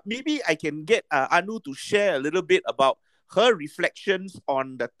 maybe I can get Anu to share a little bit about her reflections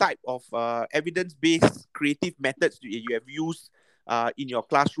on the type of evidence-based creative methods that you have used in your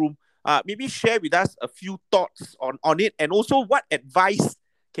classroom. Maybe share with us a few thoughts on it, and also what advice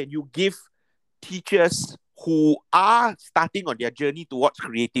can you give teachers who are starting on their journey towards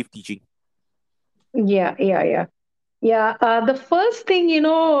creative teaching? Yeah, yeah, yeah. Yeah, the first thing,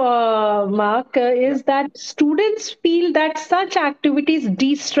 Mark, Yeah. is that students feel that such activities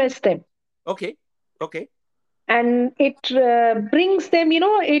de-stress them, Okay. Okay. and it brings them,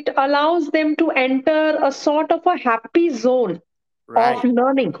 it allows them to enter a sort of a happy zone of Right.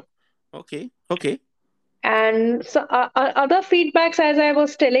 learning. Okay. Okay. And so, other feedbacks, as I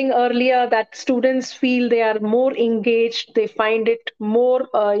was telling earlier, that students feel they are more engaged, they find it more,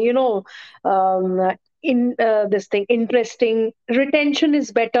 in this thing interesting. Retention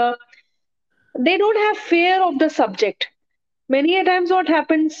is better. They don't have fear of the subject. Many a times, what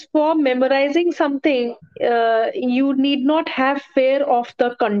happens for memorizing something, you need not have fear of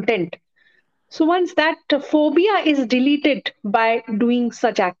the content. So once that phobia is deleted by doing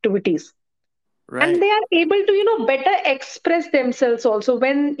such activities, and Right. they are able to better express themselves also,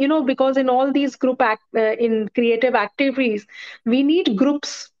 when because in all these in creative activities, we need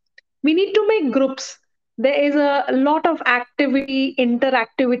groups, we need to make groups. There is a lot of activity,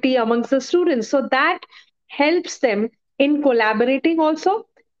 interactivity amongst the students, so that helps them in collaborating also.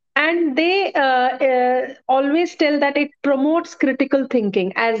 And they always tell that it promotes critical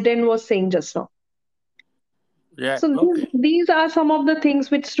thinking, as Den was saying just now. Yeah. So Okay. these are some of the things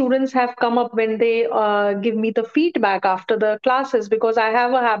which students have come up when they give me the feedback after the classes, because I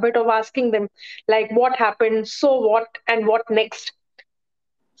have a habit of asking them, like, what happened, so what, and what next.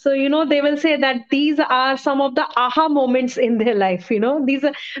 So they will say that these are some of the aha moments in their life. These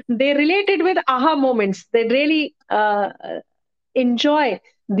are, they relate it with aha moments. They really enjoy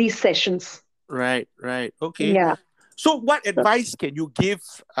these sessions. Right. Right. Okay. Yeah. So, what advice can you give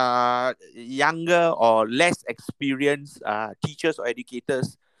younger or less experienced teachers or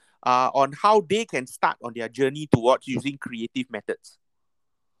educators on how they can start on their journey towards using creative methods?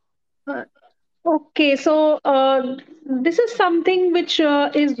 Uh, Okay, so this is something which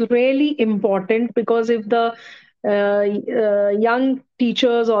is really important, because if the young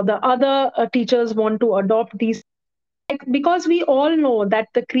teachers or the other teachers want to adopt these, because we all know that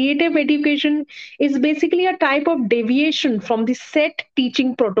the creative education is basically a type of deviation from the set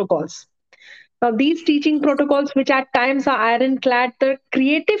teaching protocols. Now, these teaching protocols, which at times are ironclad, the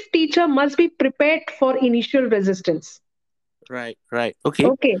creative teacher must be prepared for initial resistance. Right. Right. Okay.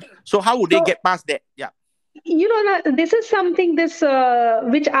 Okay, So, how would they so get past that? Yeah. this is something, this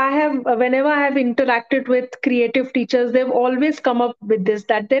which I have, whenever I have interacted with creative teachers, they've always come up with this,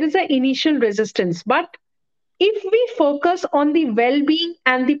 that there is an initial resistance, but if we focus on the well-being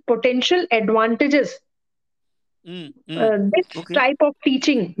and the potential advantages Mm, mm. this Okay. type of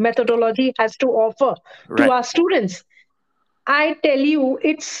teaching methodology has to offer to Right. our students, I tell you,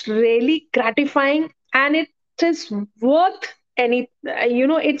 it's really gratifying, and it is worth any,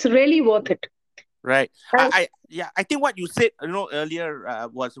 it's really worth it. Right. And Yeah, I think what you said, earlier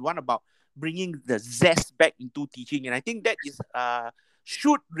was one about bringing the zest back into teaching, and I think that is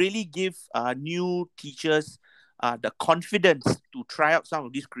should really give new teachers the confidence to try out some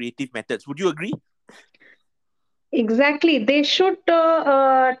of these creative methods. Would you agree? exactly. They should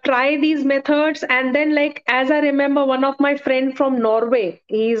try these methods. And then, like, as I remember, one of my friend from Norway,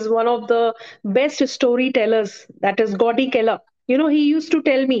 he's one of the best storytellers, that is Godi Keller. He used to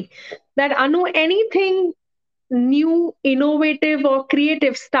tell me that, Anu, anything new, innovative, or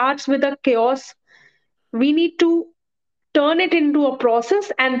creative starts with a chaos. We need to turn it into a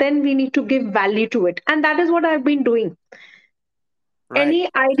process, and then we need to give value to it. And that is what I've been doing. Right. Any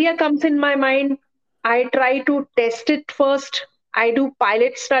idea comes in my mind, I try to test it first. I do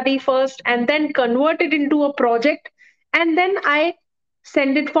pilot study first, and then convert it into a project, and then I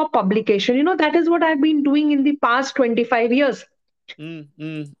send it for publication. That is what I've been doing in the past 25 years. Mm,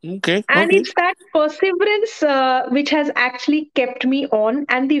 mm. Okay. And Okay. it's that perseverance which has actually kept me on,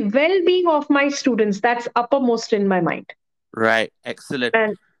 and the well-being of my students, that's uppermost in my mind. Right. Excellent.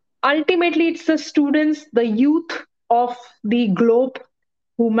 And ultimately, it's the students, the youth of the globe,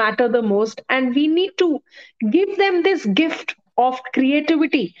 who matter the most. And we need to give them this gift of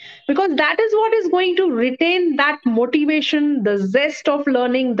creativity, because that is what is going to retain that motivation, the zest of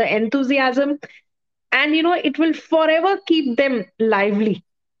learning, the enthusiasm. And it will forever keep them lively.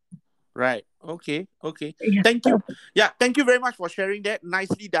 Right. Okay, okay. Yeah. Thank you. Yeah, thank you very much for sharing that.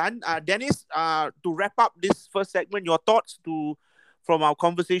 Nicely done. Dennis, to wrap up this first segment, your thoughts to from our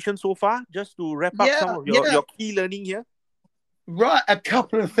conversation so far, just to wrap up some Yeah, of yeah. your key learning here. Right, a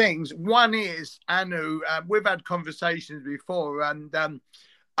couple of things. One is, Anu, we've had conversations before, and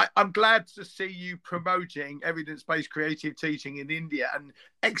I'm glad to see you promoting evidence-based creative teaching in India, and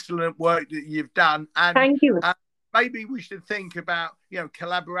excellent work that you've done. And Thank you. maybe we should think about,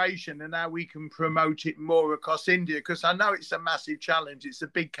 collaboration and how we can promote it more across India, because I know it's a massive challenge. It's a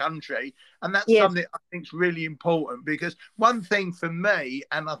big country, and that's Yes. something I think is really important. Because one thing for me,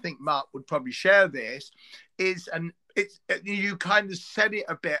 and I think Mark would probably share this, is, and you kind of said it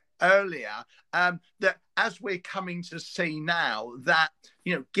a bit earlier, that as we're coming to see now that,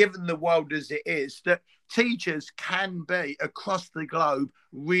 given the world as it is, that teachers can be across the globe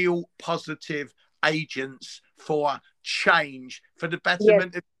real positive agents for change, for the Yes.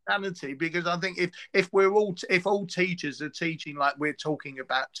 betterment of humanity. Because I think if all teachers are teaching like we're talking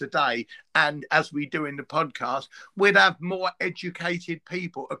about today, and as we do in the podcast, we'd have more educated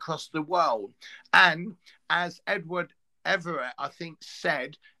people across the world. And as Edward Everett, I think,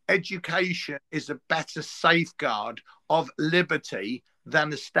 said, education is a better safeguard of liberty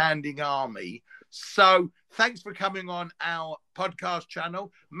than a standing army. So thanks for coming on our podcast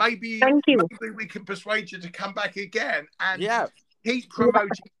channel. Maybe Thank you. we can persuade you to come back again and Yeah. keep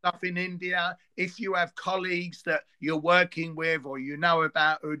promoting stuff in India. If you have colleagues that you're working with or you know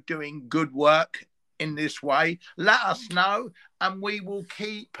about who are doing good work in this way, let us know, and we will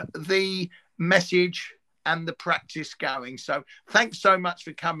keep the message and the practice going. So thanks so much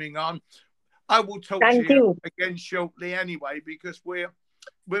for coming on. I will talk Thank to you you. again shortly anyway, because we're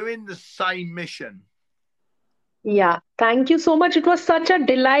in the same mission. Yeah. Thank you so much. It was such a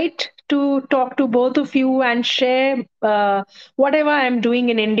delight to talk to both of you and share whatever I'm doing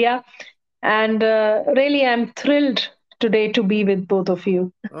in India. And really, I'm thrilled today to be with both of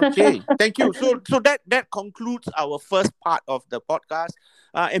you. Okay, thank you. So that concludes our first part of the podcast.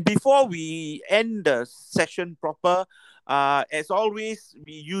 And before we end the session proper, as always,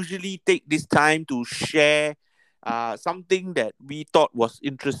 we usually take this time to share something that we thought was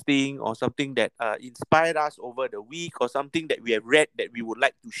interesting, or something that inspired us over the week, or something that we have read that we would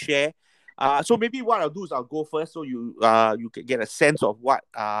like to share. So maybe what I'll do is I'll go first, so you can get a sense of what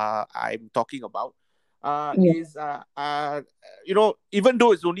I'm talking about. Yeah. Is even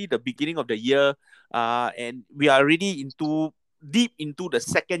though it's only the beginning of the year, and we are already deep into the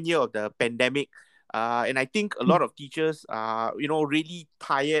second year of the pandemic, and I think a lot of teachers are really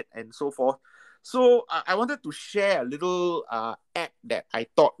tired and so forth. So I wanted to share a little app that I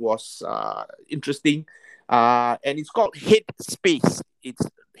thought was interesting, and it's called Headspace. It's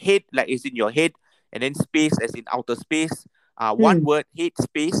head like it's in your head, and then space as in outer space. One word,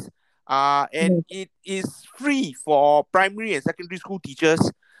 Headspace. And it is free for primary and secondary school teachers.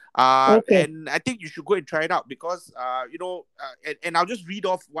 Okay. And I think you should go and try it out, because, and I'll just read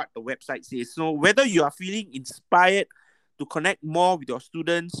off what the website says. So whether you are feeling inspired to connect more with your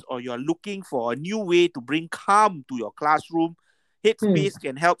students, or you're looking for a new way to bring calm to your classroom, Headspace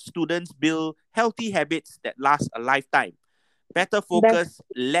can help students build healthy habits that last a lifetime. Better focus,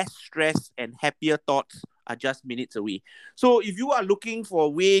 less stress, and happier thoughts are just minutes away. So if you are looking for a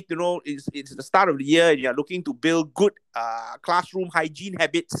way, it's the start of the year and you're looking to build good classroom hygiene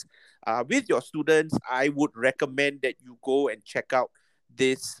habits with your students, I would recommend that you go and check out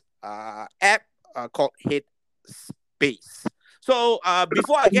this app called Headspace. So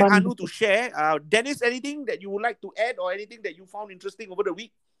before I get Anu to share, Dennis, anything that you would like to add, or anything that you found interesting over the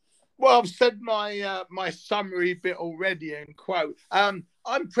week? Well, I've said my summary bit already and quote.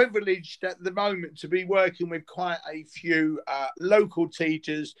 I'm privileged at the moment to be working with quite a few local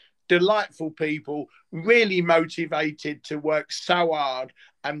teachers, delightful people, really motivated to work so hard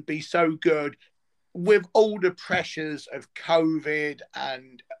and be so good with all the pressures of COVID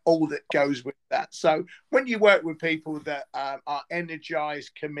and all that goes with that. So when you work with people that are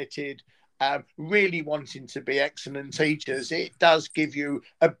energized, committed, really wanting to be excellent teachers, it does give you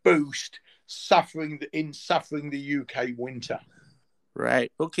a boost suffering the UK winter.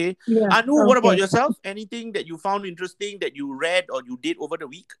 Right. Okay. Yeah. Anu, what about Okay. yourself? Anything that you found interesting that you read or you did over the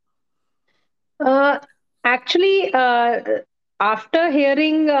week? Actually, after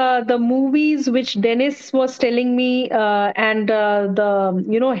hearing the movies which Dennis was telling me, and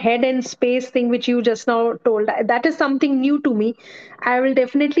the head and space thing which you just now told, that is something new to me. I will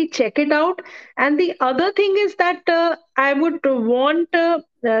definitely check it out. And the other thing is that I would want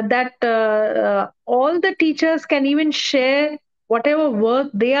that all the teachers can even share whatever work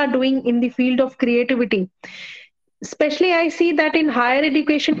they are doing in the field of creativity. especially I see that in higher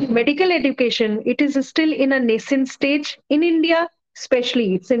education, medical education, it is still in a nascent stage in India.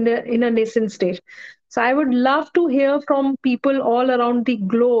 Especially, it's in a nascent stage. So I would love to hear from people all around the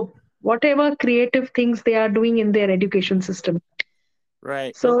globe, whatever creative things they are doing in their education system.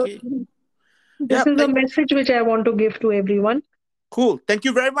 Right. So Okay. this Yeah. is a message which I want to give to everyone. Cool. Thank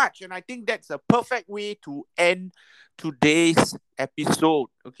you very much. And I think that's a perfect way to end today's episode.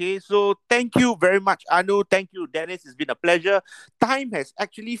 Okay. So thank you very much, Anu. Thank you, Dennis. It's been a pleasure. Time has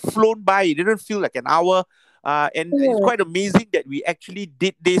actually flown by. It didn't feel like an hour. And it's Yeah. quite amazing that we actually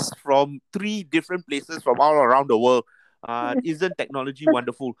did this from three different places from all around the world. Isn't technology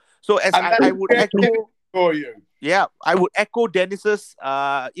wonderful? So as And I that's would creativity echo, for you. yeah, I would echo Dennis's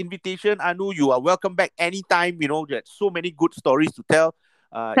invitation. Anu, you are welcome back anytime. You know, there's so many good stories to tell.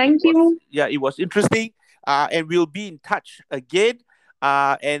 Thank you. It was interesting. And we'll be in touch again.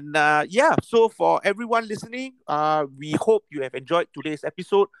 Yeah, so for everyone listening, we hope you have enjoyed today's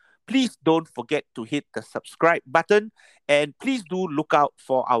episode. Please don't forget to hit the subscribe button, and please do look out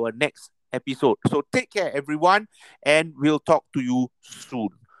for our next episode. So take care, everyone, and we'll talk to you soon.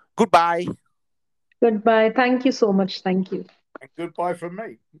 Goodbye. Goodbye. Thank you so much. Thank you. And goodbye from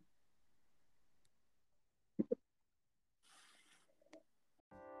me.